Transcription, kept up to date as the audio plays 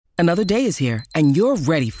Another day is here, and you're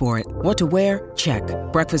ready for it. What to wear? Check.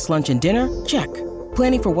 Breakfast, lunch, and dinner? Check.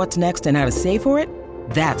 Planning for what's next and how to save for it?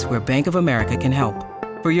 That's where Bank of America can help.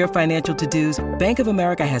 For your financial to-dos, Bank of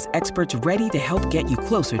America has experts ready to help get you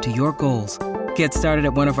closer to your goals. Get started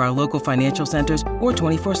at one of our local financial centers or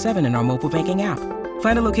 24/7 in our mobile banking app.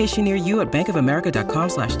 Find a location near you at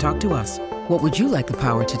bankofamerica.com/talktous. What would you like the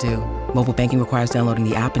power to do? Mobile banking requires downloading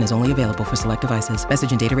the app and is only available for select devices.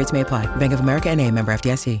 Message and data rates may apply. Bank of America N.A., member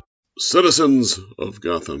FDIC. Citizens of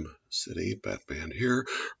Gotham City, Batman here,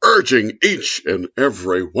 urging each and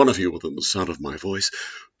every one of you within the sound of my voice,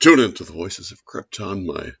 tune into the Voices of Krypton,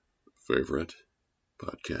 my favorite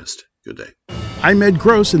podcast. Good day. I'm Ed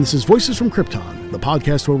Gross, and this is Voices from Krypton, the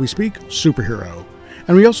podcast where we speak superhero.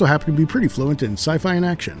 And we also happen to be pretty fluent in sci-fi and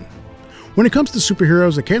action. When it comes to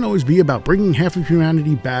superheroes, it can't always be about bringing half of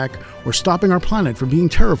humanity back or stopping our planet from being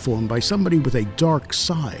terraformed by somebody with a dark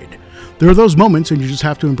side. There are those moments when you just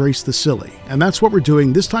have to embrace the silly, and that's what we're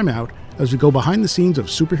doing this time out as we go behind the scenes of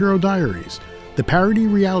Superhero Diaries, the parody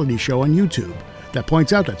reality show on YouTube that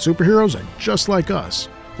points out that superheroes are just like us,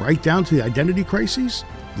 right down to the identity crises,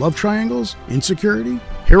 love triangles, insecurity,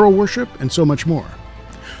 hero worship, and so much more.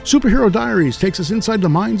 Superhero Diaries takes us inside the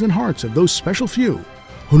minds and hearts of those special few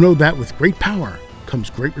who know that with great power comes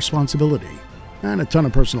great responsibility and a ton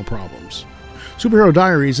of personal problems. Superhero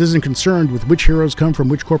Diaries isn't concerned with which heroes come from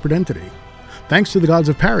which corporate entity. Thanks to the gods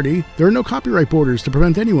of parody, there are no copyright borders to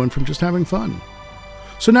prevent anyone from just having fun.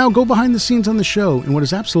 So now go behind the scenes on the show in what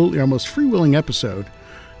is absolutely our most freewheeling episode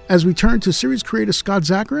as we turn to series creator Scott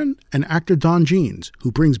Zacharin and actor Don Jeans,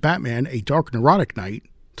 who brings Batman, a dark, neurotic knight,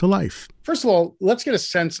 to life. First of all, let's get a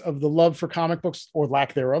sense of the love for comic books, or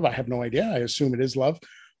lack thereof. I have no idea. I assume it is love.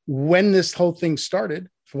 When this whole thing started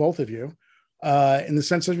for both of you, in the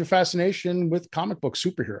sense of your fascination with comic book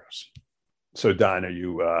superheroes. So Don, are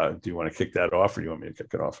you do you want to kick that off, or do you want me to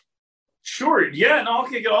kick it off? Sure. Yeah, no, I'll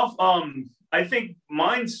kick it off. I think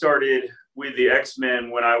mine started with the X-Men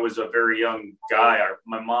when I was a very young guy.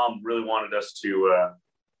 My mom really wanted us to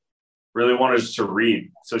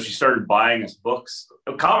read, so she started buying us books,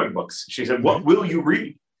 comic books. She said, "What will you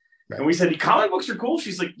read?" Right. And we said, "Comic books are cool."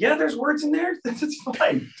 She's like, "Yeah, there's words in there. That's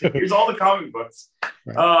fine. Here's all the comic books."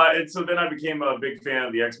 Right. And so then I became a big fan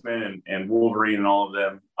of the X-Men and Wolverine and all of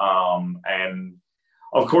them. And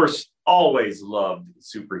of course, always loved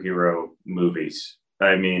superhero movies.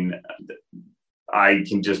 I mean, I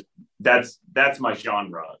can just, that's my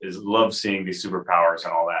genre, is love seeing these superpowers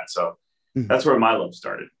and all that. So that's where my love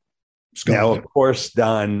started. Now, of course,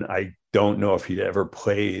 Don, I don't know if he'd ever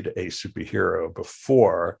played a superhero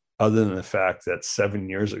before, other than the fact that 7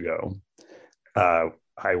 years ago, I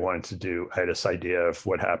had this idea of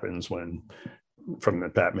what happens when, from the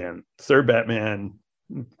Batman, third Batman,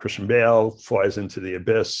 Christian Bale flies into the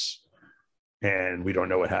abyss and we don't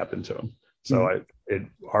know what happened to him. So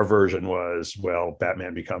our version was, well,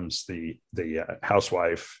 Batman becomes the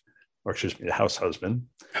housewife, or excuse me, the house husband,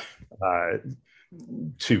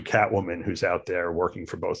 to Catwoman, who's out there working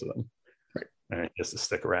for both of them. Right. And he has to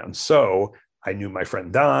stick around. So I knew my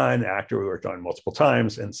friend Don, actor we worked on multiple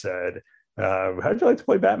times, and said, how'd you like to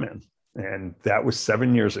play Batman? And that was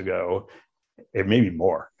 7 years ago. It may be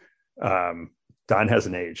more. Don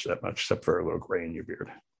hasn't aged that much, except for a little gray in your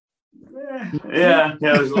beard. Yeah,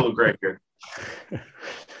 there's a little gray here.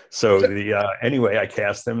 So anyway, I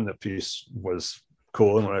cast him. The piece was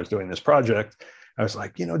cool. And when I was doing this project, I was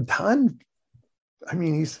like, Don, I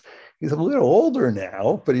mean, he's a little older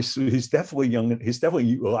now, but he's definitely young. He's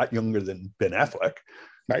definitely a lot younger than Ben Affleck.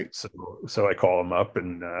 Right. So I call him up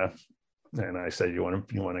and I said, you want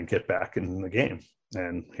to get back in the game?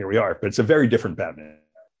 And here we are. But it's a very different Batman.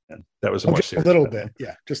 And that was just a little bit.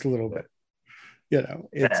 Yeah, just a little bit.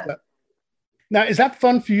 It's now, is that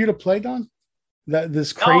fun for you to play, Don?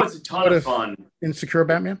 This crazy, it's a ton of fun. Insecure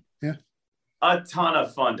Batman? Yeah. A ton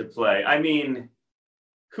of fun to play. I mean,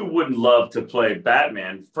 who wouldn't love to play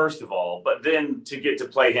Batman, first of all, but then to get to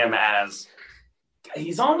play him as,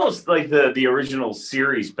 he's almost like the original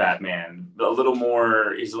series Batman, he's a little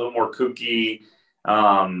more kooky,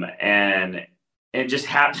 and just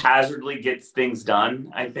haphazardly gets things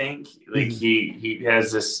done. I think he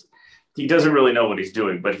has this, he doesn't really know what he's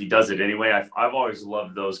doing, but he does it anyway. I've always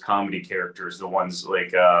loved those comedy characters, the ones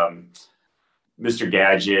like Mr.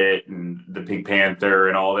 Gadget and the Pink Panther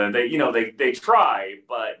and all that. They try,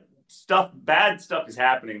 but bad stuff is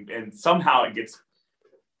happening, and somehow it gets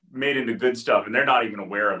made into good stuff, and they're not even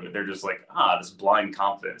aware of it. They're just like, this blind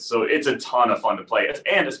confidence. So it's a ton of fun to play,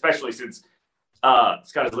 and especially since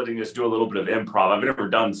Scott is letting us do a little bit of improv. I've never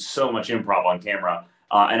done so much improv on camera.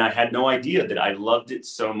 And I had no idea that I loved it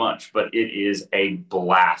so much, but it is a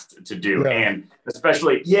blast to do. Really? And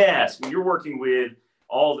especially, yes, when you're working with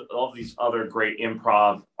all these other great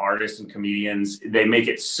improv artists and comedians, they make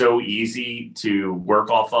it so easy to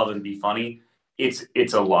work off of and be funny.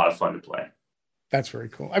 It's a lot of fun to play. That's very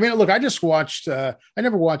cool. I mean, look, I just watched, I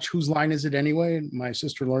never watched Whose Line Is It Anyway? My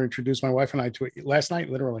sister-in-law introduced my wife and I to it last night,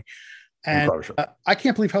 literally. And I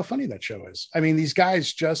can't believe how funny that show is. I mean, these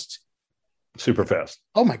guys just super fast.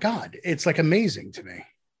 Oh my God. It's like amazing to me.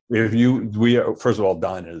 First of all,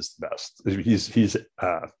 Don is the best. He's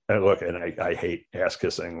look, and I hate ass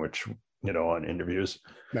kissing, which, on interviews.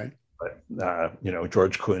 Right. But,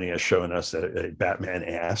 George Clooney has shown us that a Batman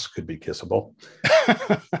ass could be kissable.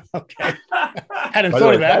 Okay. Hadn't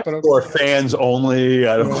thought of that, but okay. For fans only.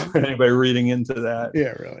 I don't want anybody reading into that.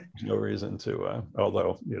 Yeah, really. There's no reason to,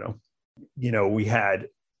 although, we had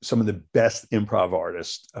some of the best improv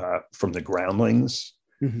artists from the Groundlings.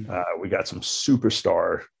 Mm-hmm. We got some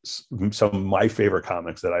superstars, some of my favorite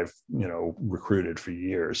comics that I've, recruited for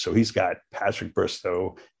years. So he's got Patrick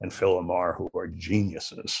Bristow and Phil Lamar, who are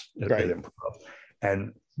geniuses at improv.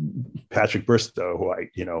 And Patrick Bristow, who I,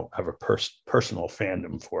 have a personal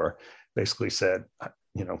fandom for, basically said,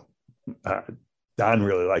 Don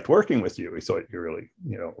really liked working with you. He thought you really,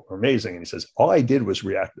 were amazing. And he says, all I did was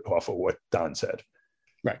react off of what Don said.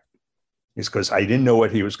 Right. It's because I didn't know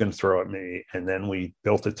what he was going to throw at me. And then we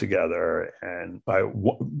built it together. And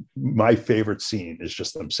my favorite scene is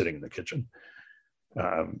just them sitting in the kitchen,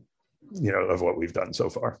 of what we've done so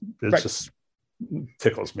far. It just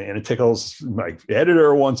tickles me. And it tickles my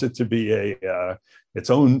editor wants it to be its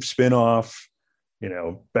own spin-off.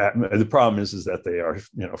 Batman. The problem is that they are,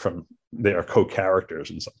 they are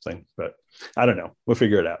co-characters in something, but I don't know. We'll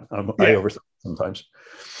figure it out. I overthink sometimes.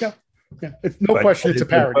 Yeah. Yeah. It's no question. It's a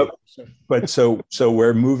parody. But so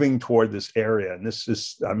we're moving toward this area, and this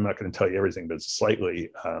is, I'm not going to tell you everything, but it's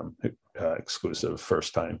slightly exclusive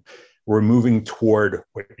first time. We're moving toward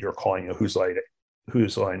what you're calling Whose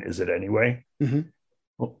Line Is It Anyway? Mm-hmm.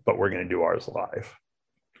 But we're going to do ours live.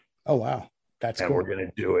 Oh, wow. That's cool. We're going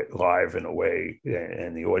to do it live in a way,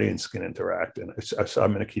 and the audience can interact. And so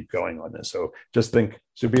I'm going to keep going on this. So just think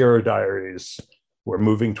Superhero Diaries. We're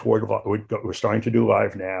moving toward, we're starting to do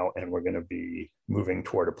live now, and we're going to be moving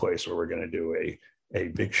toward a place where we're going to do a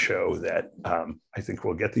big show that I think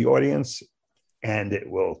will get the audience, and it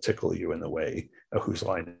will tickle you in the way of Whose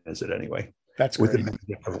Line Is It Anyway? That's with great. the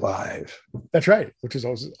magic of live. That's right, which is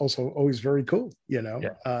also always very cool. Yeah.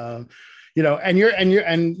 And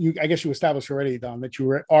you, I guess you established already, Don, that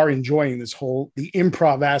you are enjoying the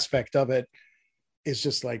improv aspect of it. Is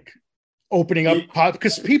just like opening up,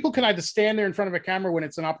 because people can either stand there in front of a camera when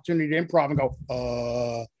it's an opportunity to improv and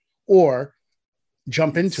go, or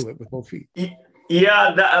jump into it with both feet.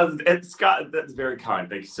 Yeah, that's very kind.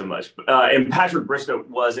 Thank you so much. And Patrick Bristow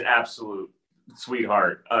was an absolute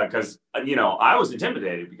sweetheart, because I was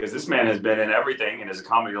intimidated because this man has been in everything and is a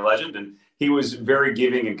comedy legend, and he was very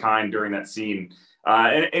giving and kind during that scene.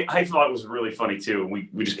 And I thought it was really funny too.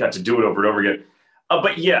 We just got to do it over and over again.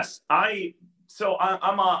 But yes, I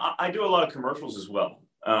do a lot of commercials as well.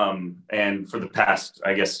 And for the past,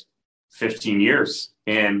 I guess, 15 years.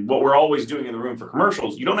 And what we're always doing in the room for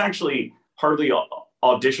commercials, you don't actually hardly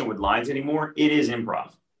audition with lines anymore. It is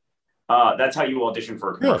improv. That's how you audition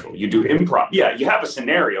for a commercial. You do improv. Yeah, you have a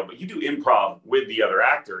scenario, but you do improv with the other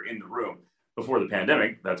actor in the room. Before the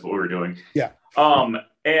pandemic, that's what we were doing. Yeah.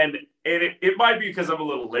 And it might be because I'm a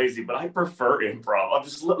little lazy, but I prefer improv. I'll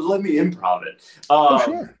just let me improv it.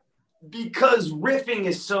 Sure. Because riffing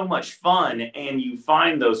is so much fun, and you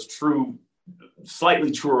find those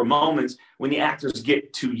slightly truer moments when the actors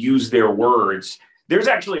get to use their words. There's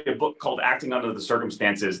actually a book called Acting Under the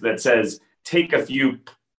Circumstances that says, take a few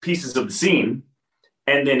pieces of the scene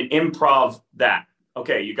and then improv that.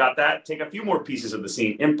 Okay, you got that? Take a few more pieces of the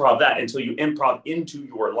scene, improv that until you improv into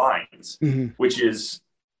your lines, which is,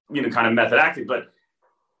 kind of method acting. But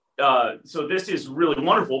so this is really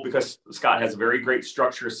wonderful because Scott has a very great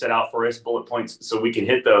structure set out for us, bullet points, so we can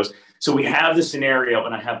hit those. So we have the scenario,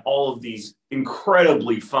 and I have all of these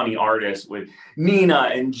incredibly funny artists with Nina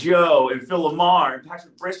and Joe and Phil Lamar and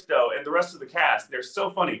Patrick Bristow and the rest of the cast. They're so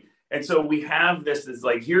funny. And so we have this is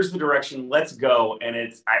like, here's the direction, let's go. And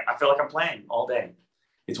I feel like I'm playing all day.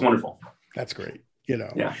 It's wonderful. That's great.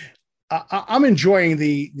 Yeah. I'm enjoying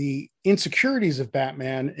the insecurities of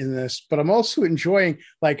Batman in this, but I'm also enjoying,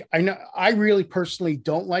 I know I really personally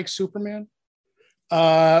don't like Superman.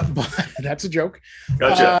 But that's a joke.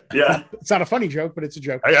 Gotcha. Yeah. It's not a funny joke, but it's a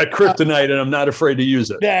joke. I got kryptonite and I'm not afraid to use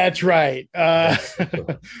it. That's right.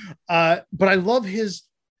 But I love his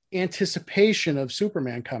anticipation of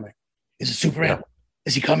Superman coming. Is it Superman?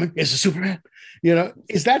 Is he coming? Is it Superman?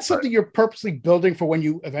 Is that something you're purposely building for when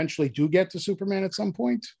you eventually do get to Superman at some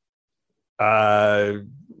point?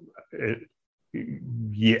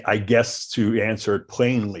 Yeah, I guess to answer it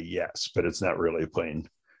plainly, yes, but it's not really a plain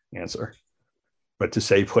answer. But to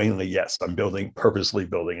say plainly, yes, I'm purposely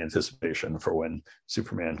building anticipation for when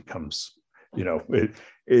Superman comes. It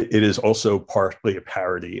is also partly a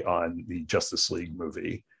parody on the Justice League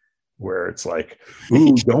movie, where it's like,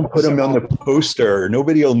 ooh, don't put him on the poster.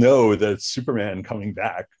 Nobody will know that it's Superman coming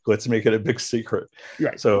back. Let's make it a big secret.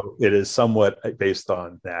 Right. So it is somewhat based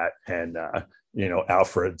on that. And,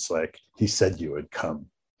 Alfred's like, he said you would come.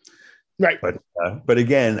 Right. But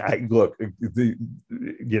again,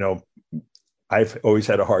 I've always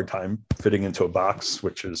had a hard time fitting into a box,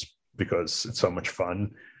 which is because it's so much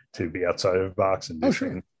fun to be outside of a box and do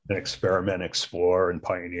things and experiment, explore, and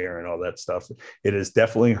pioneer and all that stuff. It has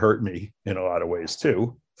definitely hurt me in a lot of ways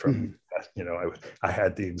too. I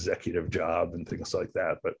had the executive job and things like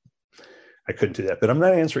that, but I couldn't do that. But I'm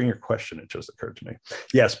not answering your question. It just occurred to me.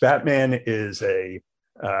 Yes, Batman is so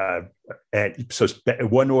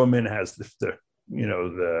Wonder Woman has the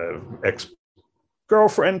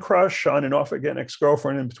ex-girlfriend crush on and off again,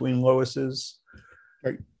 ex-girlfriend in between Lois's.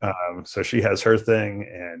 Right. So she has her thing,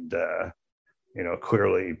 and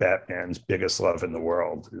clearly Batman's biggest love in the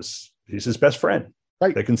world is he's his best friend.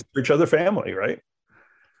 Right. They consider each other family, right?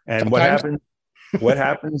 And sometimes. What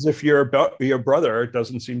happens if your brother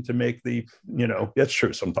doesn't seem to make the? That's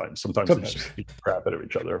true. Sometimes they just beat the crap out of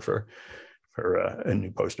each other for a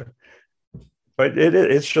new poster. But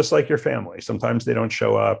it's just like your family. Sometimes they don't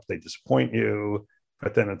show up. They disappoint you.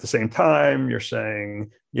 But then at the same time, you're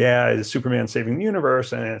saying, yeah, is Superman saving the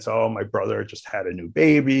universe? And it's, oh, my brother just had a new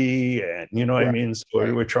baby. And what I mean? So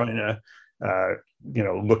we're trying to,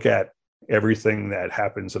 look at everything that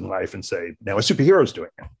happens in life and say, now a superhero's doing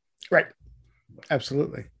it. Right.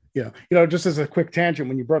 Absolutely. Just as a quick tangent,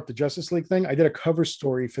 when you brought up the Justice League thing, I did a cover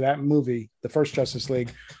story for that movie, the first Justice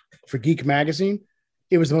League, for Geek Magazine.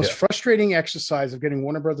 It was the most frustrating exercise of getting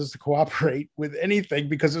Warner Brothers to cooperate with anything,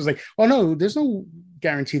 because it was like, oh no, there's no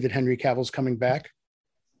guarantee that Henry Cavill's coming back.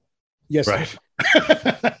 Yes. Right.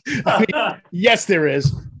 Yes, there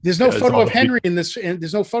is. There's no photo of Henry in this, and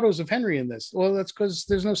there's no photos of Henry in this. Well, that's because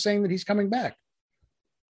there's no saying that he's coming back.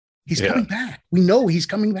 He's coming back. We know he's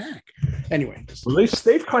coming back. Anyway. Well,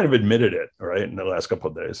 they've kind of admitted it, right, in the last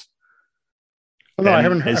couple of days. Oh, no, I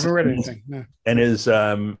haven't read anything. No. And is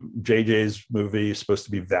JJ's movie supposed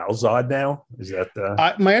to be Val-Zod now? Is that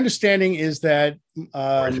my understanding is that the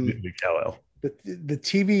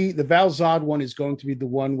Val-Zod one is going to be the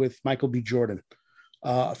one with Michael B. Jordan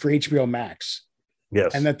for HBO Max.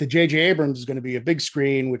 Yes. And that the J.J. Abrams is going to be a big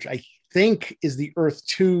screen, which I think is the Earth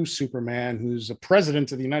 2 Superman, who's a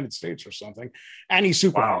president of the United States or something. And he's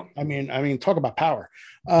Superman. Wow. I mean, talk about power.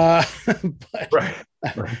 But right.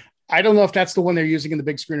 I don't know if that's the one they're using in the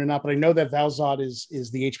big screen or not, but I know that Val-Zod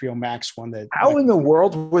is the HBO Max one. How in the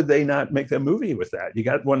world would they not make that movie with that? You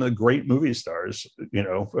got one of the great movie stars,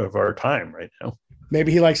 of our time right now.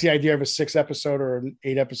 Maybe he likes the idea of a 6-episode or an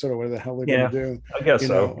 8-episode or whatever the hell they're going to do. I guess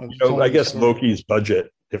so. I guess Loki's budget,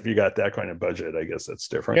 if you got that kind of budget, I guess that's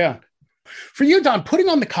different. Yeah. For you, Don, putting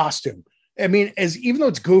on the costume, I mean, even though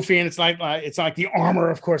it's goofy and it's not like the armor,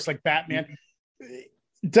 of course, like Batman,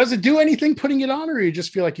 does it do anything putting it on, or you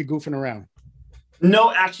just feel like you're goofing around?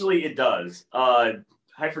 No, actually it does. I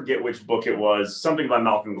forget which book it was, something by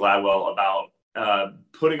Malcolm Gladwell about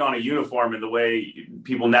putting on a uniform and the way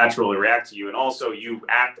people naturally react to you. And also you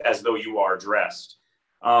act as though you are dressed.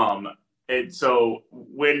 And so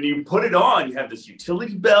when you put it on, you have this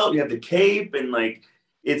utility belt, you have the cape, and like,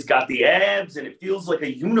 it's got the abs, and it feels like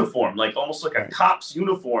a uniform, like almost like a cop's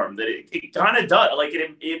uniform. That it kind of does, like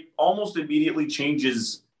it almost immediately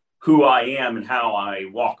changes who I am and how I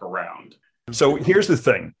walk around. So here's the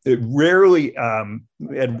thing: it rarely,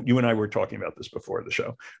 and you and I were talking about this before the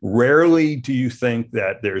show. Rarely do you think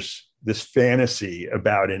that there's this fantasy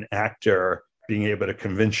about an actor being able to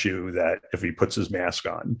convince you that if he puts his mask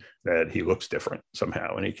on, that he looks different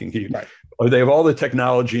somehow, and he can keep. Right. Or they have all the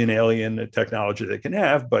technology and alien technology they can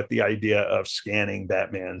have, but the idea of scanning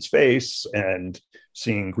Batman's face and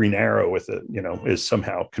seeing Green Arrow with it, is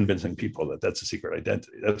somehow convincing people that that's a secret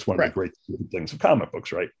identity. That's one of the great things of comic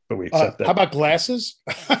books, right? But we accept that. How about glasses?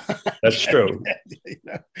 That's true.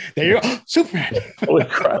 There you go, Superman. Holy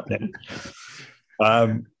crap, man.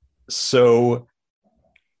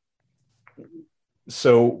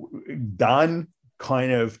 So Don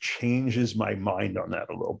kind of changes my mind on that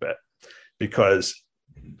a little bit, because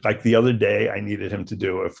like the other day I needed him to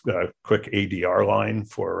do a quick ADR line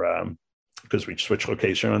for because we switch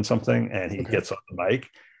location on something, and he gets on the mic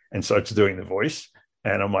and starts doing the voice,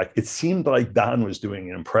 And I'm like, it seemed like Don was doing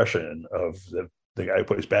an impression of the guy who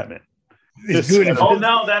plays Batman. Oh,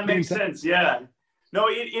 no, that makes sense. Yeah. No,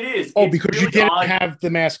 it is. Oh, it's because really you didn't odd have the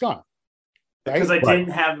mask on. Right? Because I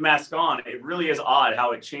didn't have the mask on. It really is odd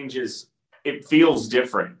how it changes. It feels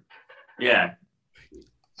different. Yeah.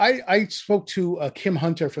 I spoke to Kim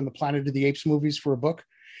Hunter from the Planet of the Apes movies for a book,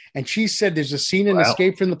 and she said there's a scene in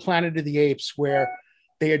Escape from the Planet of the Apes where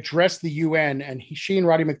they address the UN, and she and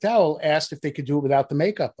Roddy McDowall asked if they could do it without the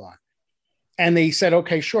makeup on. And they said,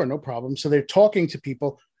 okay, sure, no problem. So they're talking to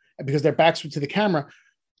people because their backs were to the camera,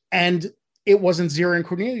 and it wasn't Zira and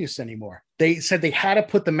Cornelius anymore. They said they had to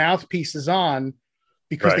put the mouthpieces on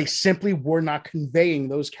because they simply were not conveying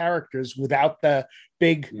those characters without the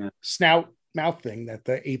big snout mouth thing that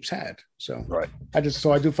the apes had. So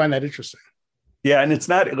I do find that interesting. Yeah, and it's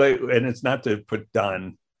not to put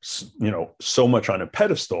Don, so much on a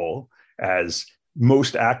pedestal as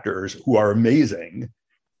most actors who are amazing.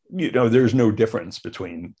 There's no difference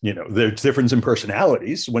between, there's difference in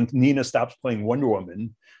personalities. When Nina stops playing Wonder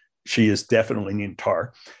Woman, she is definitely Nina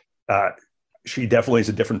Tarr. She definitely is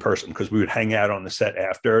a different person because we would hang out on the set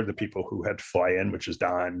after, the people who had to fly in, which is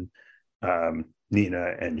Don,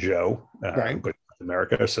 Nina, and Joe,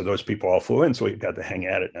 America. So those people all flew in. So we got to hang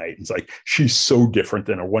out at night. It's like, she's so different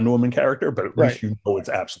than a Wonder Woman character, but at least it's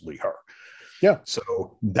absolutely her. Yeah.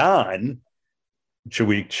 So Don, should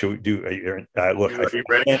we do look? Are you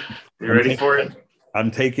ready? You ready for it?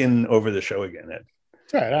 I'm taking over the show again, Ed.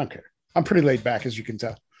 All right, I don't care. I'm pretty laid back, as you can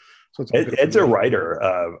tell. So Ed's a writer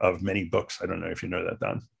of many books. I don't know if you know that,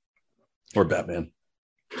 Don, or Batman.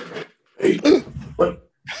 Hey, what?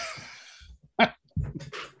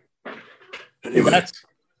 Anyway,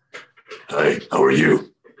 hi, how are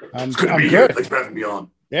you? It's good to be here. Thanks for having me on.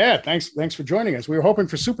 Yeah, thanks for joining us. We were hoping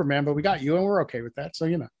for Superman, but we got you, and we're okay with that. So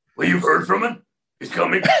Well, you've heard from him. He's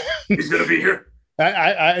coming. He's going to be here.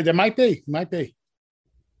 There might be.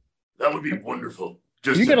 That would be wonderful.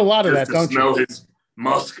 You get a lot of that, don't you? Smell his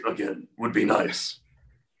musk again would be nice.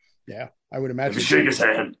 Yeah, I would imagine. If you shake his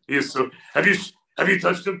hand, he is so. Have you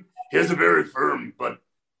touched him? He has a very firm but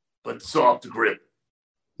soft grip.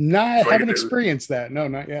 No, I haven't experienced that. No,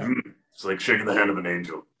 not yet. It's like shaking the hand of an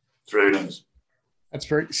angel. It's very nice. That's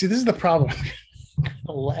very. See, this is the problem.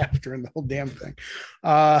 Laughter and the whole damn thing.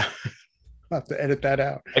 I'll have to edit that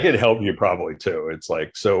out. I could help you probably too. It's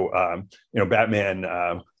like, so,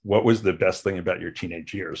 Batman, what was the best thing about your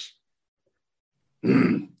teenage years?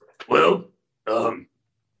 Well, I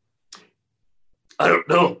don't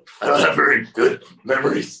know. I don't have very good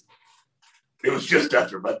memories. It was just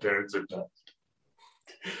after my parents had died.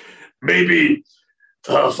 Maybe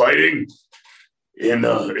fighting in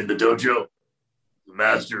the dojo. The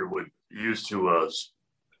master would used to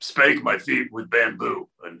spank my feet with bamboo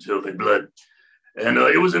until they bled. And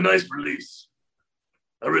it was a nice release.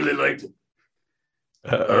 I really liked it.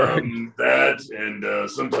 That, and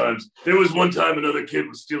sometimes there was one time another kid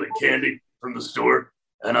was stealing candy from the store,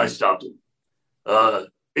 and I stopped him.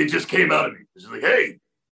 It just came out of me. It was like, hey,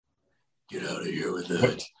 get out of here with that.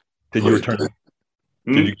 What? Did you return?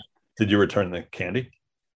 Did you return the candy?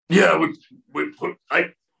 Yeah,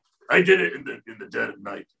 I did it in the dead of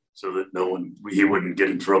night so that he wouldn't get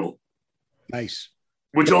in trouble. Nice.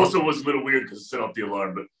 Which also was a little weird because it set off the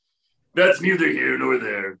alarm, but that's neither here nor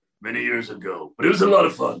there. Many years ago, but it was a lot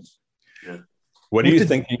of fun. Yeah. What are you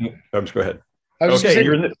thinking? Go ahead. Okay,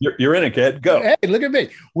 you're in it, kid. Go. Hey, look at me.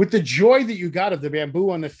 With the joy that you got of the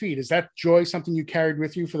bamboo on the feet, is that joy something you carried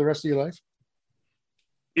with you for the rest of your life?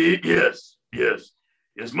 Yes.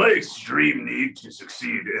 My extreme need to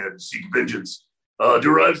succeed and seek vengeance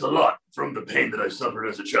derives a lot from the pain that I suffered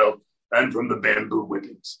as a child and from the bamboo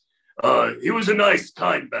whippings. He was a nice,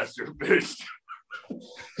 kind bastard.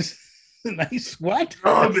 Nice. What?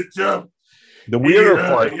 The weirder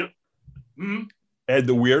part, Ed.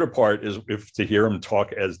 The weirder part is if to hear him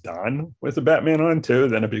talk as Don with the Batman on too,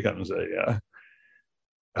 then it becomes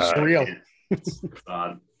surreal.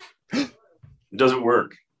 It doesn't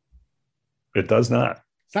work. It does not.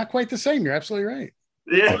 It's not quite the same. You're absolutely right.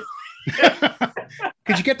 Yeah.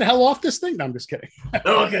 Could you get the hell off this thing? No, I'm just kidding.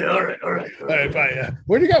 Okay. All right. Bye.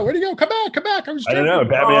 Where'd you go? Come back. I don't know.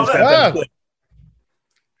 Batman's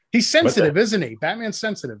he's sensitive, isn't he? Batman's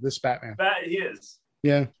sensitive. This Batman. He is.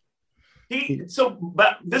 Yeah.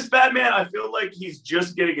 This Batman, I feel like he's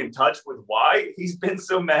just getting in touch with why he's been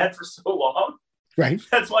so mad for so long. Right.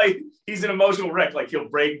 That's why he's an emotional wreck. Like he'll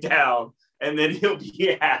break down and then he'll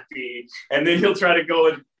be happy and then he'll try to go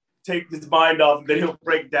and take his mind off and then he'll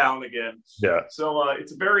break down again. Yeah. So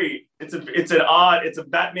it's a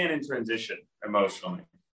Batman in transition emotionally.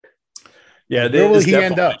 Yeah. Where will he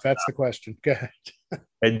end up? That's the question. Go ahead.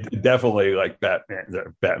 And definitely like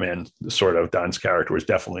Batman sort of Don's character was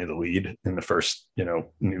definitely the lead in the first,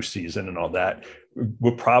 new season and all that.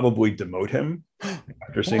 We'll probably demote him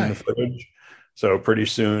after seeing the footage. So pretty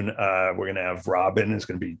soon we're going to have Robin is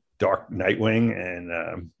going to be Dark Nightwing,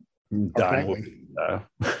 and Don will be, I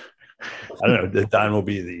don't know, Don will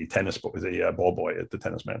be the ball boy at the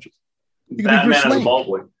tennis matches. Batman as a ball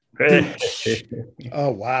boy.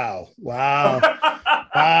 Oh, wow. Wow.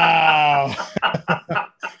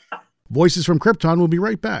 Voices from Krypton will be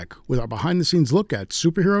right back with our behind-the-scenes look at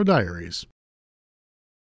Superhero Diaries.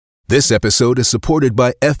 This episode is supported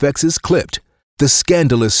by FX's Clipped, the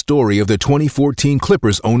scandalous story of the 2014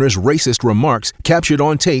 Clippers owner's racist remarks captured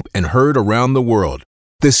on tape and heard around the world.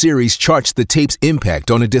 The series charts the tape's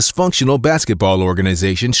impact on a dysfunctional basketball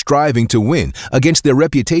organization striving to win against their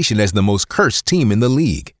reputation as the most cursed team in the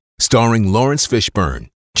league. Starring Lawrence Fishburne,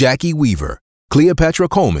 Jackie Weaver, Cleopatra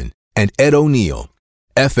Coleman, and Ed O'Neill.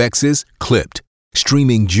 FX's Clipped,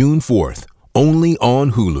 streaming June 4th, only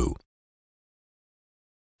on Hulu.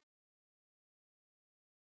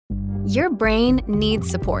 Your brain needs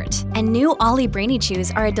support, and new Ollie Brainy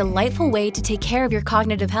Chews are a delightful way to take care of your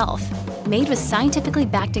cognitive health. Made with scientifically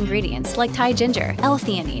backed ingredients like Thai ginger,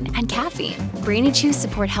 L-theanine, and caffeine, Brainy Chews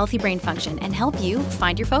support healthy brain function and help you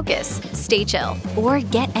find your focus, stay chill, or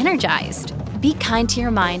get energized. Be kind to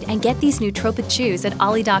your mind and get these nootropic chews at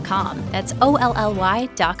ollie.com. That's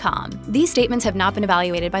OLLY.com. These statements have not been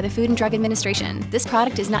evaluated by the Food and Drug Administration. This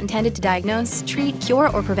product is not intended to diagnose, treat, cure,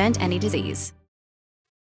 or prevent any disease.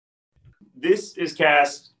 This is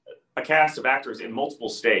a cast of actors in multiple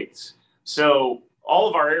states. So all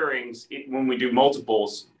of our airings, when we do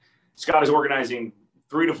multiples, Scott is organizing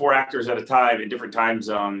 3 to 4 actors at a time in different time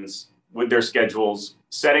zones with their schedules,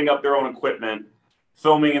 setting up their own equipment,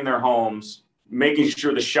 filming in their homes, making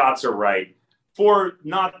sure the shots are right for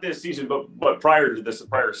not this season, but prior to this, the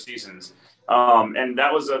prior seasons. And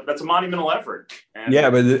that's a monumental effort. And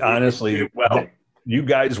but honestly, you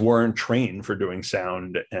guys weren't trained for doing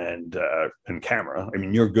sound and camera. I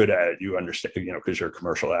mean, you're good at it. You understand, because you're a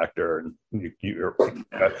commercial actor. And you're for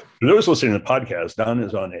those listening to the podcast, Don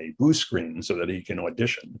is on a blue screen so that he can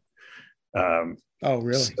audition. Oh,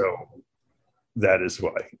 really? So that is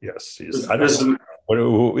why. Yes, I don't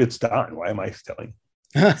know. It's Don. Why am I telling?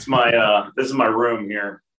 This is my room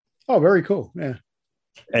here. Oh, very cool. Yeah.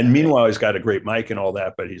 And meanwhile, he's got a great mic and all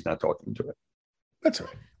that, but he's not talking to it. That's all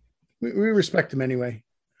right. We respect him anyway.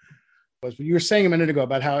 You were saying a minute ago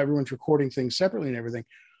about how everyone's recording things separately and everything,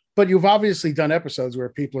 but you've obviously done episodes where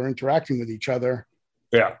people are interacting with each other.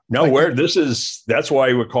 Yeah. No, that's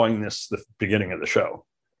why we're calling this the beginning of the show.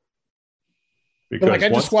 Because I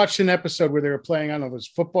just watched an episode where they were playing, I don't know, it was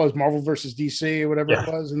football, it was Marvel versus DC or whatever it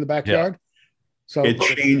was in the backyard. So it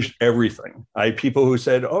changed everything. I people who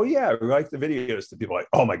said, "Oh yeah, we like the videos," to people like,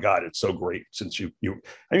 "Oh my God, it's so great." Since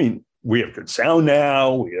we have good sound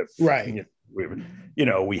now. We have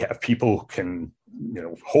we have people who can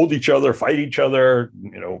hold each other, fight each other,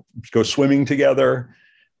 go swimming together,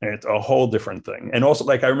 and it's a whole different thing. And also,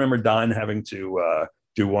 like I remember Don having to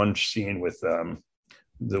do one scene with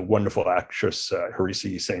the wonderful actress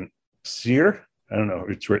Harisi St. Cyr. I don't know,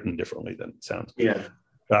 it's written differently than it sounds. Yeah.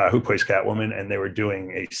 Who plays Catwoman, and they were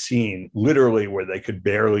doing a scene literally where they could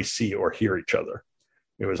barely see or hear each other.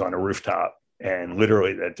 It was on a rooftop, and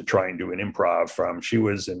literally they had to try and do an improv from, she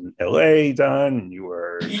was in LA, Don, and you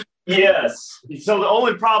were... Yes. So the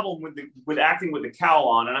only problem with acting with the cowl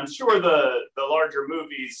on, and I'm sure the larger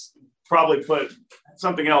movies probably put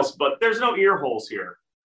something else, but there's no ear holes here.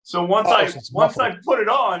 So once I put it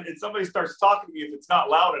on and somebody starts talking to me, if it's not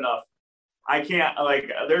loud enough, I can't,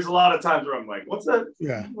 there's a lot of times where I'm like, what's that?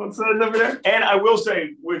 Yeah. What's that over there? And I will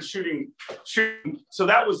say with shooting, so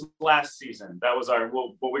that was last season. That was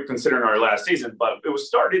what we're considering our last season, but it was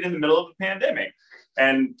started in the middle of the pandemic.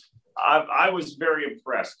 And I was very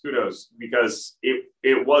impressed. Kudos, because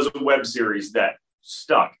it was a web series that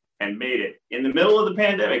stuck and made it in the middle of the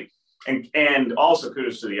pandemic. And also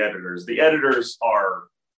kudos to the editors. The editors are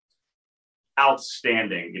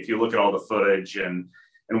outstanding. If you look at all the footage and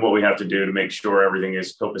what we have to do to make sure everything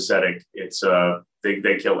is copacetic, it's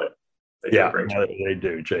they kill it. They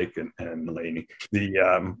do, Jake and Mulaney.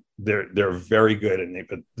 They're very good, and they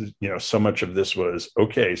put so much of this was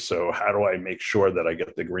okay. So how do I make sure that I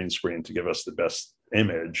get the green screen to give us the best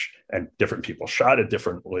image? And different people shot it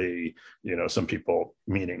differently. Some people,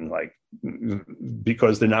 meaning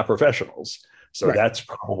because they're not professionals. So that's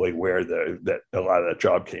probably where that a lot of that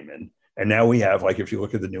job came in. And now we have, if you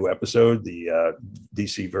look at the new episode, the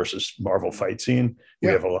DC versus Marvel fight scene, we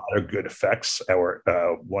have a lot of good effects.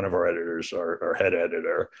 One of our editors, our head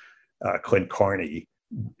editor, Clint Carney,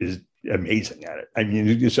 is amazing at it. I mean,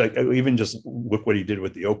 it's like, even just look what he did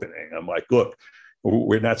with the opening. I'm like, look,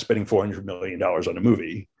 we're not spending $400 million on a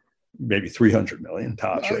movie, maybe 300 million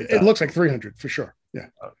tops. Right? It looks like 300 for sure. Yeah.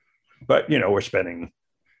 But, we're spending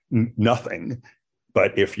nothing.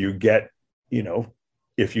 But if you get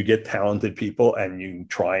talented people and you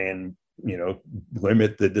try and,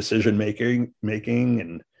 limit the decision making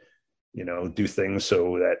and, do things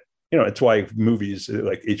so that, it's why movies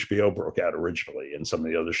like HBO broke out originally and some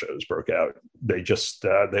of the other shows broke out. They just,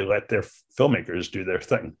 they let their filmmakers do their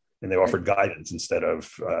thing, and they offered guidance instead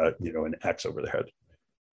of, an axe over their head.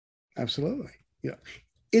 Absolutely. Yeah.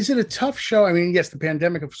 Is it a tough show? I mean, yes, the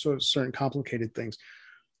pandemic of sort of certain complicated things.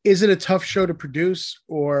 Is it a tough show to produce?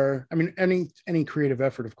 Or, I mean, any creative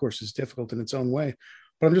effort, of course, is difficult in its own way.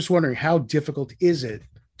 But I'm just wondering, how difficult is it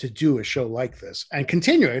to do a show like this and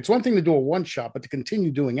continue? It's one thing to do a one shot, but to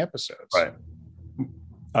continue doing episodes. Right.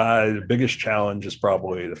 The biggest challenge is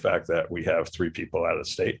probably the fact that we have 3 people out of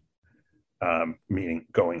state, meaning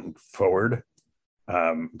going forward,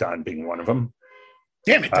 Don being one of them.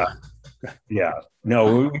 Damn it, Don. Yeah,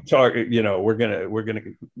 no, we talk,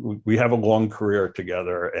 we have a long career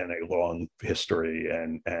together and a long history,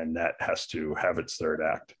 and that has to have its third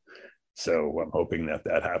act. So I'm hoping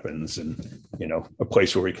that happens in, a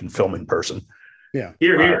place where we can film in person. Yeah.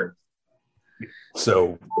 Here.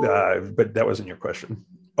 So, but that wasn't your question.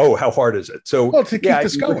 Oh, how hard is it? So, to keep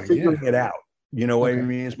this going, we're figuring it out. What I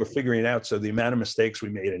mean is we're figuring it out. So the amount of mistakes we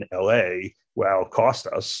made in LA, cost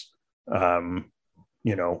us, the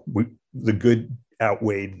good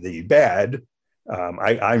outweighed the bad.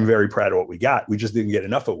 I'm very proud of what we got. We just didn't get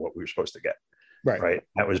enough of what we were supposed to get. Right.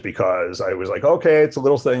 That was because I was like, okay, it's a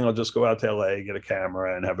little thing. I'll just go out to LA, get a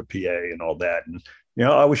camera and have a PA and all that. And,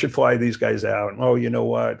 we should fly these guys out. And, you know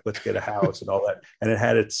what, let's get a house and all that. And it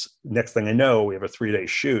had its next thing I know, we have a 3-day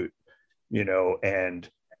shoot, and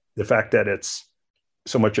the fact that it's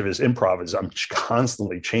so much of his improv is I'm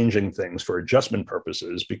constantly changing things for adjustment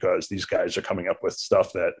purposes because these guys are coming up with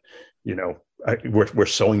stuff that, we're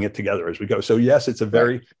sewing it together as we go. So yes, it's a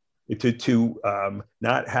very, to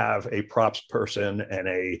not have a props person and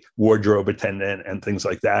a wardrobe attendant and things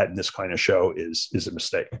like that in this kind of show is a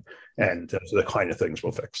mistake. And so the kind of things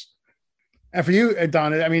we'll fix. And for you,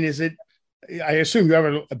 Don, I mean, I assume you have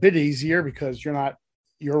it a bit easier because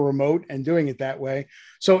you're remote and doing it that way.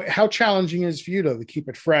 So how challenging is it for you to keep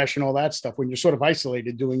it fresh and all that stuff when you're sort of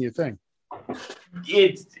isolated doing your thing? I'm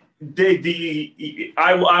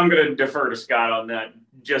going to defer to Scott on that.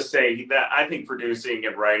 Just say that I think producing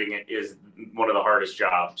and writing it is one of the hardest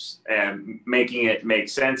jobs, and making it make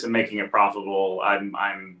sense and making it profitable.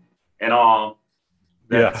 I'm in awe.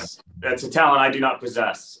 That's a talent I do not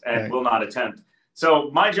possess and will not attempt.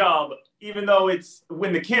 So my job, even though it's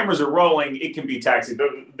when the cameras are rolling, it can be taxing.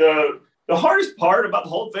 The hardest part about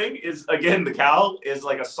the whole thing is, again, the cowl is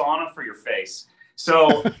like a sauna for your face.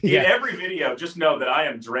 So in every video, just know that I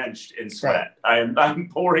am drenched in sweat. Right. I'm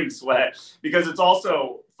pouring sweat because it's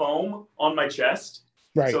also foam on my chest.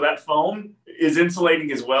 Right. So that foam is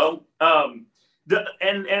insulating as well. And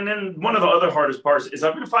then one of the other hardest parts is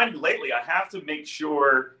I've been finding lately, I have to make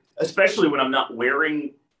sure, especially when I'm not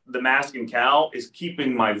wearing the mask and cowl, is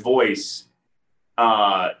keeping my voice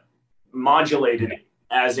modulated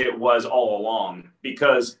as it was all along.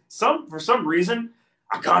 Because for some reason,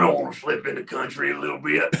 I kind of want to flip into country a little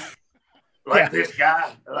bit. This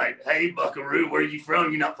guy, hey, buckaroo, where are you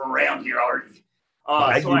from? You're not from around here, are you?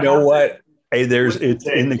 You know what? Hey, it's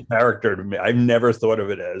in the character to me. I've never thought of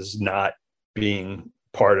it as not being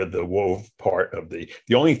part of the wove part of the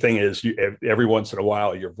only thing is every once in a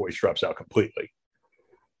while, your voice drops out completely.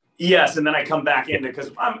 Yes. And then I come back into,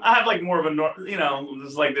 because I have more of a,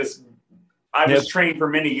 it's like this, I was trained for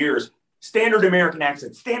many years. Standard American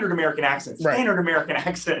accent.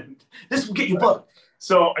 This will get you booked.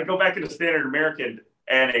 So I go back into standard American,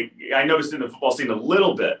 and I noticed in the football scene a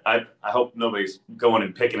little bit. I hope nobody's going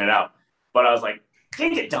and picking it out. But I was like,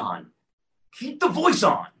 dang it, Don, keep the voice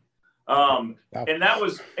on. And that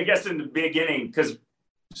was, I guess, in the beginning, because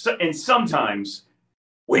sometimes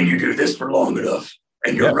when you do this for long enough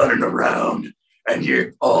and you're running around and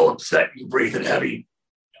you're all upset, you're breathing heavy,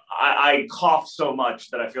 I cough so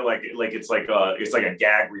much that I feel like it's like a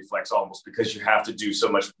gag reflex almost, because you have to do so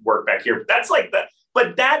much work back here. But that's like that.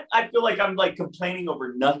 But that, I feel like I'm complaining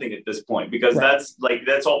over nothing at this point, because that's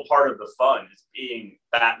all part of the fun, is being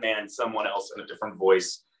Batman, someone else in a different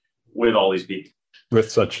voice with all these people.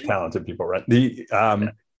 With such talented people, right?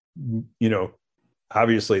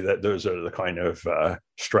 Obviously that those are the kind of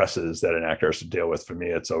stresses that an actor has to deal with. For me,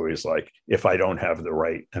 it's always like, if I don't have the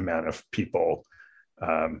right amount of people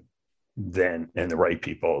then and the right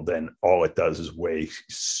people, then all it does is weigh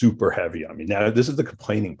super heavy on me. Now, this is the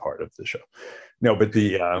complaining part of the show. No, but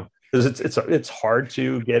it's hard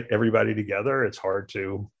to get everybody together. It's hard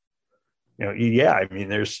to, I mean,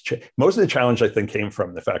 most of the challenge I think came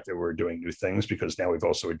from the fact that we're doing new things, because now we've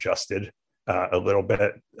also adjusted a little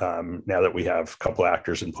bit. Now that we have a couple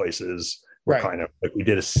actors in places, we're kind of like, we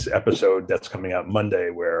did an episode that's coming out Monday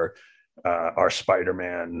where our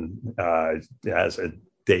Spider-Man has a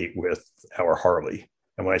date with our Harley.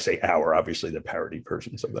 And when I say our, obviously the parody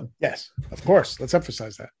versions of them. Yes, of course. Let's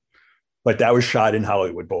emphasize that. But that was shot in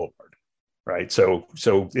Hollywood Boulevard, right? So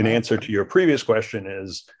in answer to your previous question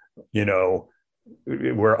is,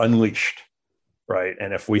 we're unleashed, right?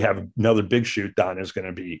 And if we have another big shoot, Don is going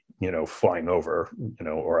to be, flying over,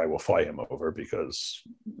 or I will fly him over, because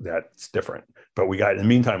that's different. But in the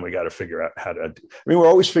meantime, we got to figure out how to, we're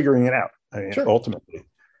always figuring it out. I mean, ultimately,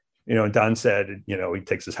 Don said, he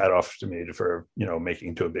takes his hat off to me for,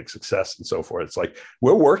 making it to a big success and so forth. It's like,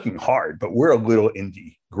 we're working hard, but we're a little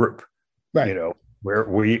indie group, right? Where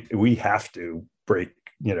we have to break,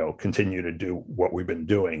 continue to do what we've been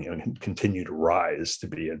doing and continue to rise to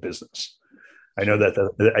be in business. I know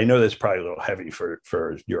that's probably a little heavy for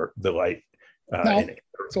the light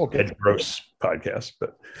it's all good. Ed Gross podcast,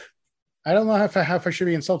 but I don't know if I should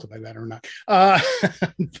be insulted by that or not.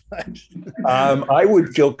 I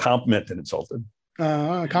would feel complimented, insulted.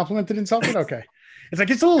 Complimented, insulted. Okay. It's like,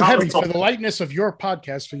 it's a little heavy for the lightness of your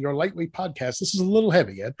podcast, for your lightweight podcast. This is a little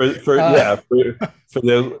heavy, Ed. For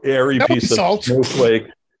the airy piece of snowflake,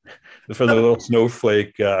 for the little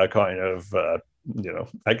snowflake kind of,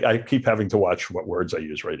 I keep having to watch what words I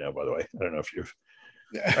use right now, by the way. I don't know if you've,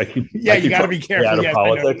 you got to be careful. Out of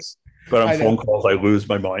politics, but on phone calls, I lose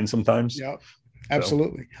my mind sometimes. Yeah,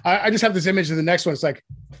 absolutely. So. I just have this image of the next one. It's like,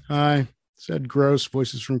 hi, said Gross,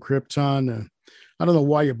 Voices from Krypton. I don't know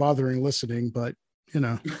why you're bothering listening, but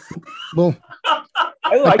well,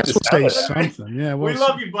 I like to say something. Yeah, we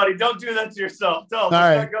love you, buddy. Don't do that to yourself. Don't. All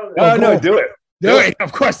right. Go there. No, do it. Do it.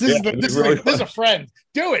 Of course, this is a friend.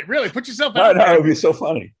 Do it. Really, put yourself out. No, it would be so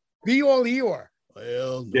funny. Be all you are.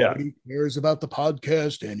 Well, nobody cares about the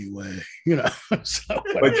podcast anyway.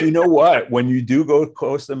 But you know what? When you do go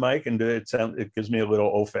close to the mic and do it gives me a little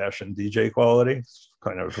old-fashioned DJ quality.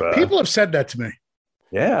 Kind of. People have said that to me.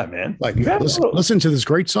 Yeah, man. Like, listen to this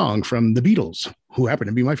great song from the Beatles, who happen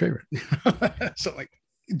to be my favorite. So, like,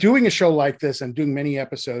 doing a show like this and doing many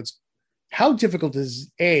episodes, how difficult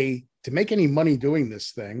is to make any money doing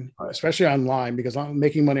this thing, especially online, because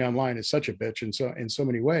making money online is such a bitch in so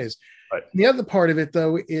many ways. Right. The other part of it,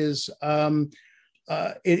 though, is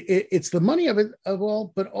it's the money of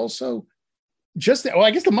all, but also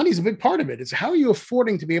I guess the money is a big part of it. It's how are you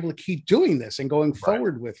affording to be able to keep doing this and going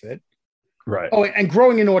forward with it? Right. Oh, and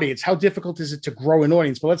growing an audience. How difficult is it to grow an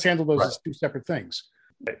audience? But let's handle those as two separate things.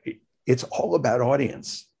 It's all about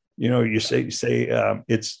audience. You say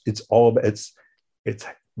it's all about it's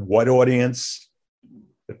what audience,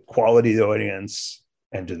 the quality of the audience,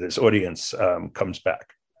 and to this audience comes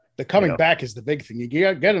back. The coming back is the big thing. You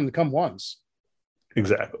get them to come once.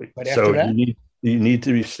 Exactly. But after that, you need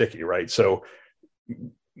to be sticky, right? So,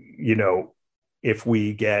 if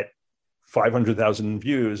we get 500,000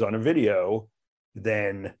 views on a video,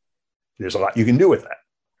 then there's a lot you can do with that.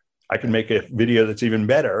 I can make a video that's even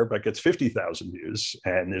better, but gets 50,000 views,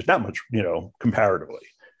 and there's not much, comparatively.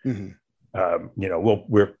 Mm-hmm.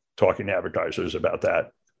 We're talking to advertisers about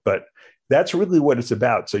that, but that's really what it's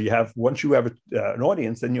about. So once you have an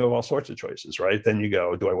audience, then you have all sorts of choices, right? Then you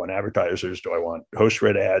go, do I want advertisers? Do I want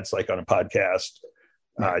host-read ads like on a podcast?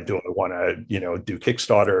 Do I want to, do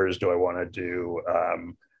Kickstarters? Do I want to do,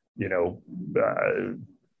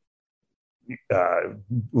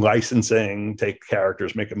 licensing, take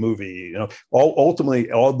characters, make a movie? Ultimately,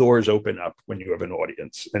 all doors open up when you have an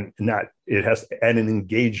audience, and an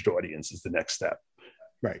engaged audience is the next step.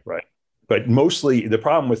 Right. But mostly the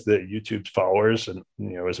problem with the YouTube followers and,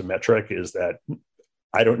 as a metric is that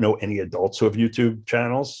I don't know any adults who have YouTube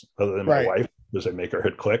channels other than my wife, because I make her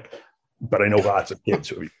hit click. But I know lots of kids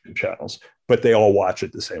who have YouTube channels, but they all watch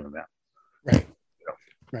it the same amount. Right.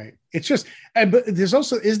 Right. It's just, but there's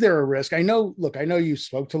also, is there a risk? I know you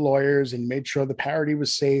spoke to lawyers and made sure the parody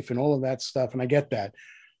was safe and all of that stuff. And I get that,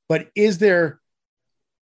 but is there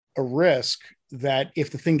a risk that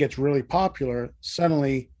if the thing gets really popular,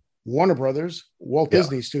 suddenly Warner Brothers, Walt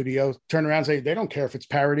Disney Studio turn around and say, they don't care if it's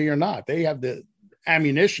parody or not. They have the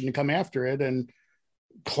ammunition to come after it and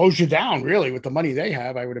close you down, really, with the money they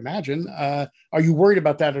have, I would imagine. Are you worried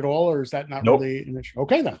about that at all, or is that not really an issue?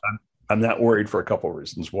 Okay, then. I'm not worried for a couple of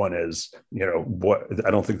reasons. One is,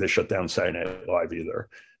 I don't think they shut down Saturday Night Live either.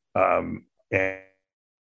 And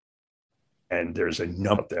and there's a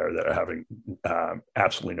number there that are having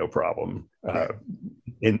absolutely no problem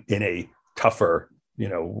in a tougher, I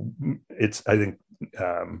think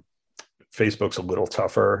Facebook's a little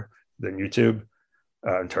tougher than YouTube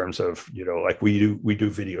in terms of, like we do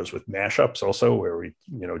videos with mashups also, where we,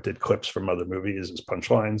 did clips from other movies as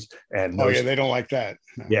punchlines. And they don't like that.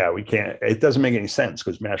 No. Yeah, we can't. It doesn't make any sense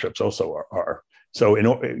because mashups also are. So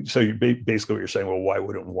you basically what you're saying, well, why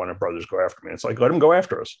wouldn't Warner Brothers go after me? It's like, let them go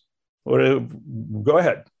after us. Go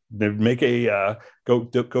ahead. Make a go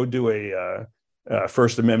do a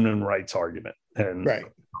First Amendment rights argument, and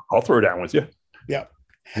I'll throw it down with you. Yeah,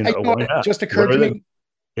 it just occurred to me.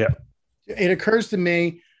 Yeah, it occurs to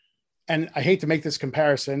me, and I hate to make this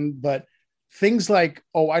comparison, but things like,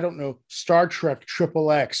 I don't know, Star Trek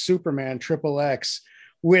XXX, Superman XXX,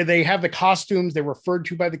 where they have the costumes they're referred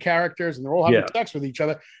to by the characters, and they're all having sex with each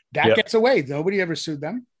other. That gets away. Nobody ever sued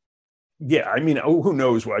them. Yeah, I mean, who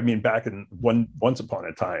knows? I mean, back in once upon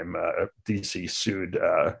a time, DC sued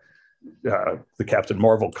the Captain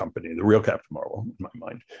Marvel company, the real Captain Marvel, in my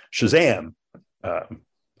mind, Shazam.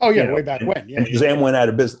 Way back when. Yeah. And Shazam went out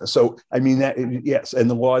of business. So, I mean, yes, and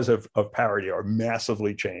the laws of parody are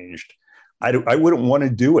massively changed. I wouldn't want to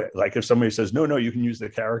do it. Like if somebody says, no, you can use the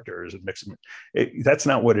characters and mix them. That's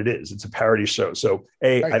not what it is. It's a parody show. So,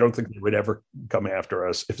 I don't think they would ever come after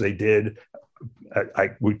us. If they did, I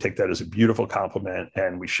would take that as a beautiful compliment,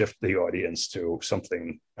 and we shift the audience to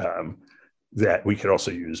something that we could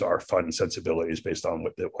also use our fun sensibilities based on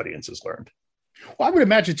what the audience has learned. Well, I would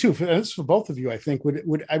imagine too, for both of you, I think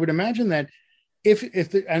I would imagine that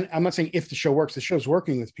and I'm not saying if the show works, the show's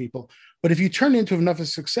working with people, but if you turn it into enough of a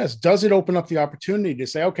success, does it open up the opportunity to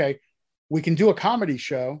say, okay, we can do a comedy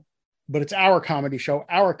show, but it's our comedy show,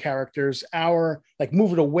 our characters,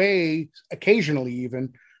 move it away occasionally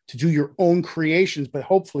even to do your own creations, but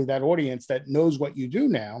hopefully that audience that knows what you do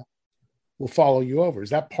now will follow you over. Is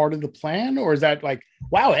that part of the plan, or is that like,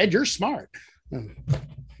 wow, Ed, you're smart?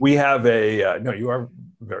 We have no, you are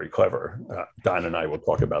very clever. Don and I will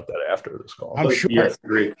talk about that after this call. I'm sure. Yes,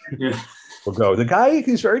 great. Yeah. We'll go. The guy,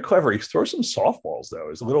 he's very clever. He throws some softballs, though.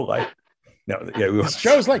 He's a little light. No, yeah. This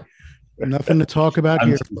show's like nothing to talk about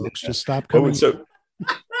here, folks. Just stop coming.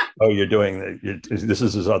 You're doing this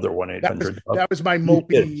is his other 1-800. That was my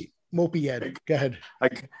mopey Ed. Go ahead.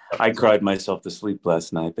 I cried myself to sleep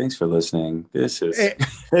last night. Thanks for listening. This is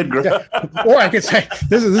or I could say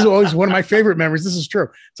this is always one of my favorite memories. This is true.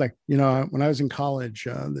 It's like, when I was in college,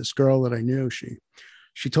 this girl that I knew,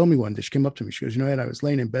 she told me one day, she came up to me, she goes, Ed, I was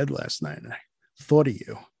laying in bed last night and I thought of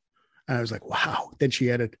you. And I was like, wow. Then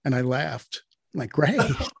she added, and I laughed. I'm like, great.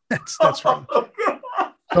 That's right.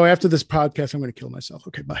 So after this podcast, I'm going to kill myself.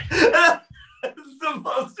 Okay, bye. It's the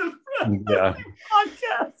most impressive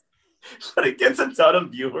podcast. But it gets a ton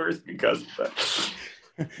of viewers because of that.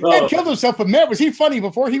 Ed killed himself, but man, was he funny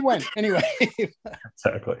before he went? Anyway.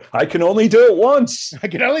 Exactly. I can only do it once. I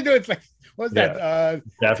can only do it. Like, what's that?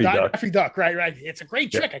 Daffy Duck. Daffy Duck, right. It's a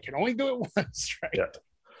great trick. I can only do it once, right?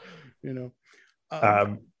 Yeah.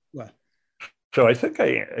 What? So I think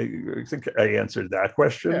I answered that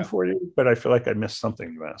question for you, but I feel like I missed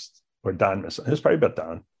something you asked, or Don missed. It was probably about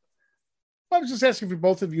Don. I was just asking for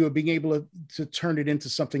both of you of being able to turn it into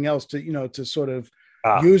something else, to sort of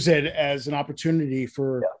use it as an opportunity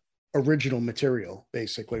for original material,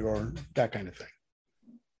 basically, or that kind of thing.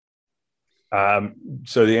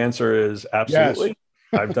 So the answer is absolutely.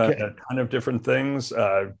 Yes. I've done a ton of different things.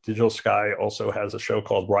 Digital Sky also has a show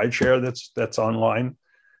called Rideshare that's online.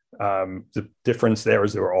 The difference there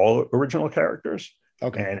is they were all original characters.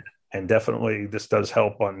 Okay. And definitely this does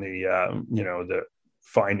help on the the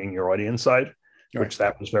finding your audience side, which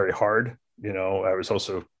that was very hard. I was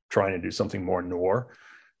also trying to do something more noir,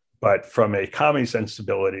 but from a comedy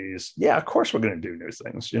sensibilities, of course we're going to do new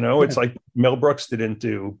things. It's like Mel Brooks didn't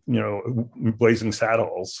do, Blazing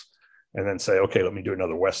Saddles and then say, okay, let me do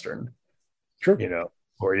another Western. Sure.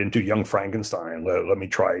 Or he didn't do Young Frankenstein. Let me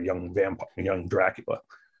try young Dracula.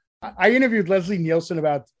 I interviewed Leslie Nielsen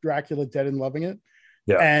about Dracula Dead and Loving It.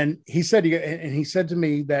 Yeah. And he said to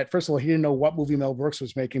me that, first of all, he didn't know what movie Mel Brooks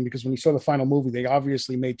was making, because when he saw the final movie, they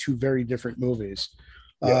obviously made two very different movies.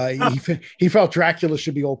 Yeah. He felt Dracula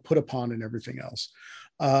should be all put upon and everything else.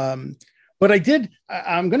 But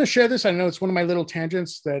I'm going to share this. I know it's one of my little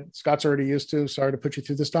tangents that Scott's already used to. Sorry to put you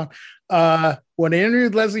through this, Tom. When I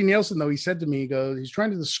interviewed Leslie Nielsen, though, he said to me, he's trying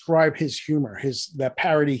to describe his humor, that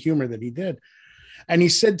parody humor that he did. And he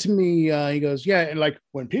said to me, he goes, and like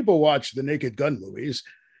when people watch the Naked Gun movies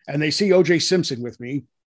and they see O.J. Simpson with me,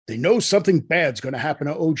 they know something bad's going to happen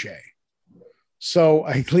to O.J. So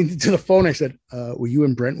I leaned into the phone. I said, were you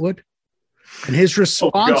in Brentwood? And his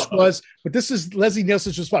response was, but this is Leslie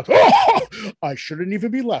Nielsen's response. I shouldn't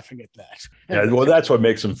even be laughing at that. Yeah, well, that's what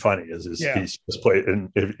makes him funny. Is Yeah. he's just played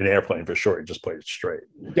in Airplane for sure. He just played it straight.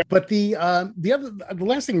 Yeah, but the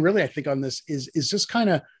last thing really I think on this is just kind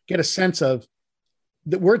of get a sense of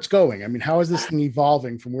where it's going. I mean, how is this thing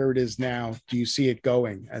evolving from where it is now? Do you see it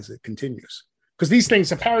going as it continues? Because these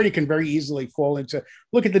things, a parody can very easily fall into,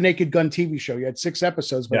 look at the Naked Gun TV show. You had 6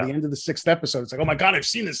 episodes. By the end of the 6th episode, it's like, oh my God, I've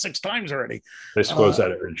seen this 6 times already. They suppose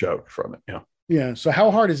that every joke from it. Yeah. Yeah. So how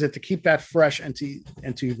hard is it to keep that fresh and to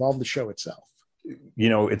evolve the show itself? You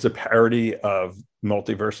know, it's a parody of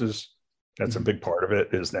multiverses. That's a big part of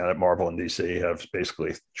it, is now that Marvel and DC have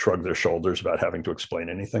basically shrugged their shoulders about having to explain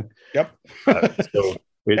anything. Yep. So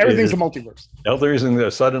everything's a multiverse. The other reason they're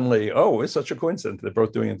suddenly, it's such a coincidence. They're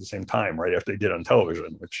both doing it at the same time, right after they did on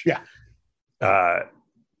television, which,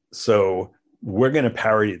 so we're going to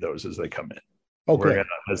parody those as they come in. Okay.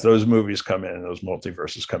 As those movies come in and those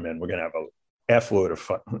multiverses come in, we're going to have a F-load of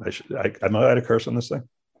fun. Am I allowed to curse on this thing?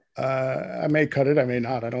 I may cut it. I may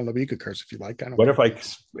not. I don't know. But you could curse if you like. What if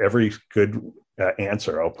every good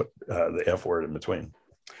answer, I'll put the F word in between?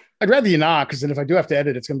 I'd rather you not, because then if I do have to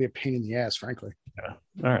edit, it's going to be a pain in the ass, frankly. Yeah.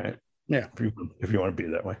 All right. Yeah. If you want to be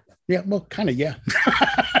that way. Yeah. Well, kind of. Yeah.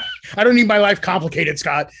 I don't need my life complicated,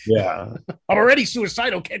 Scott. Yeah. I'm already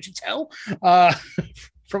suicidal. Can't you tell?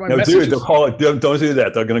 From my no, messages. Dude, they'll call it. Don't do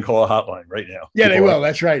that. They're going to call a hotline right now. Yeah, they will.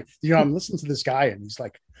 That's right. You know, I'm listening to this guy, and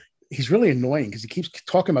he's really annoying because he keeps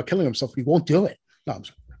talking about killing himself, but he won't do it. No, I'm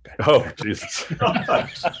sorry. Okay. Oh, Jesus.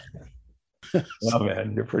 Oh,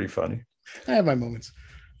 man, you're pretty funny. I have my moments.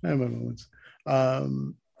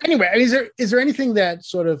 Anyway, is there anything that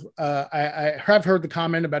sort of I have heard the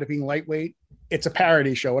comment about it being lightweight? It's a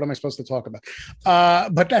parody show. What am I supposed to talk about?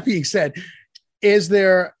 But that being said, is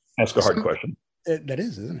there? Ask a hard question. That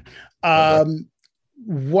is, isn't it?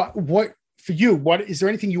 What for you? What is there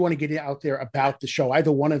anything you want to get out there about the show?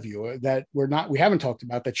 Either one of you that we haven't talked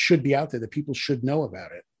about that should be out there that people should know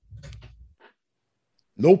about it.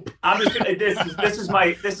 Nope. I'm just gonna, this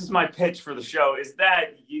is my pitch for the show is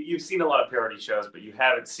that you've seen a lot of parody shows, but you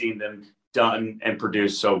haven't seen them done and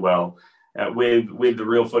produced so well with the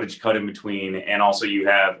real footage cut in between, and also you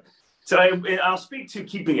have. So I'll speak to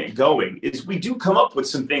keeping it going. Is we do come up with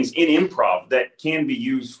some things in improv that can be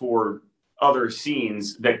used for other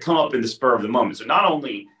scenes that come up in the spur of the moment. So not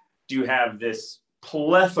only do you have this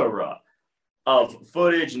plethora of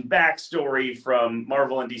footage and backstory from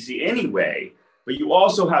Marvel and DC anyway, but you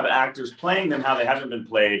also have actors playing them how they haven't been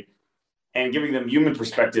played and giving them human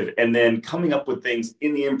perspective, and then coming up with things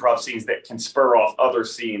in the improv scenes that can spur off other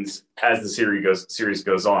scenes as the series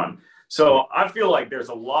goes on. So I feel like there's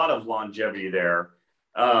a lot of longevity there.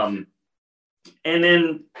 And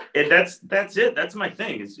then that's it. That's my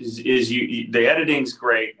thing is the editing's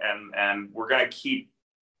great. And we're going to keep,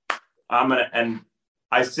 and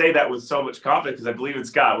I say that with so much confidence because I believe in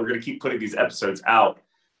Scott, we're going to keep putting these episodes out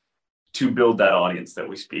to build that audience that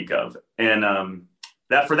we speak of. And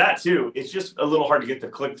that for that too, it's just a little hard to get the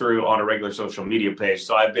click through on a regular social media page.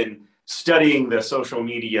 So I've been studying the social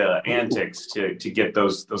media antics to get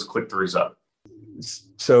those click-throughs up.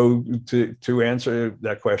 So to answer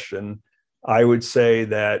that question, I would say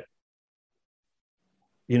that,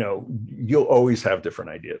 you'll always have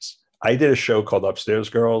different ideas. I did a show called Upstairs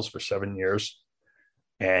Girls for 7 years,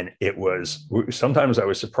 and sometimes I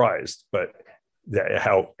was surprised, but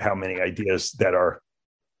how many ideas that are,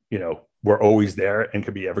 were always there and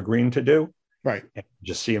could be evergreen to do. Right. And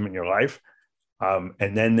just see them in your life.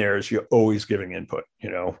 And then you're always giving input,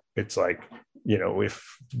 it's like,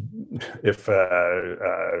 if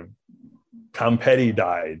Tom Petty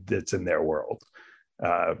died, it's in their world.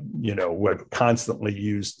 Would constantly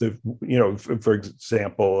use for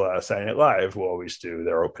example, Saturday Night Live will always do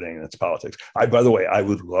their opening, and it's politics. By the way, I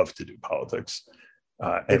would love to do politics.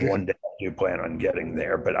 And one day I do plan on getting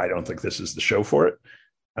there, but I don't think this is the show for it.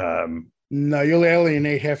 No, you'll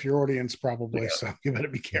alienate half your audience probably. Yeah. So you better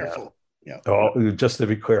be careful. Yeah. Just to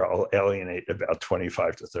be clear, I'll alienate about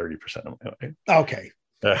 25 to 30% of my audience. Okay.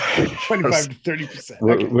 25 to 30%.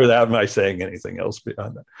 Okay. Without my saying anything else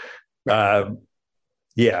beyond that.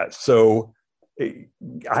 So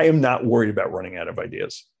I am not worried about running out of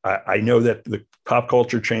ideas. I know that the pop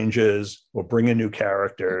culture changes, we'll bring in new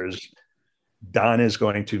characters. Don is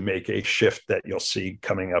going to make a shift that you'll see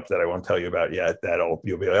coming up that I won't tell you about yet.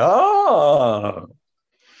 You'll be like, oh.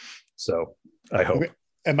 So I hope.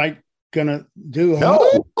 Am I gonna do?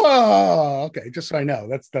 No. Oh, okay. Just so I know,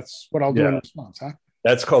 that's what I'll do in response, huh?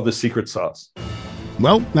 That's called the secret sauce.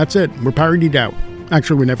 Well, that's it. We're parodied out.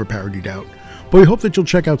 Actually, we're never parodied out. But we hope that you'll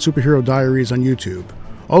check out Superhero Diaries on YouTube.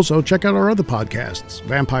 Also, check out our other podcasts,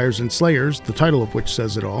 Vampires and Slayers, the title of which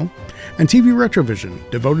says it all, and TV Retrovision,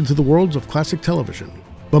 devoted to the worlds of classic television.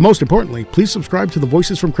 But most importantly, please subscribe to the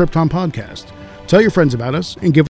Voices from Krypton podcast. Tell your friends about us and give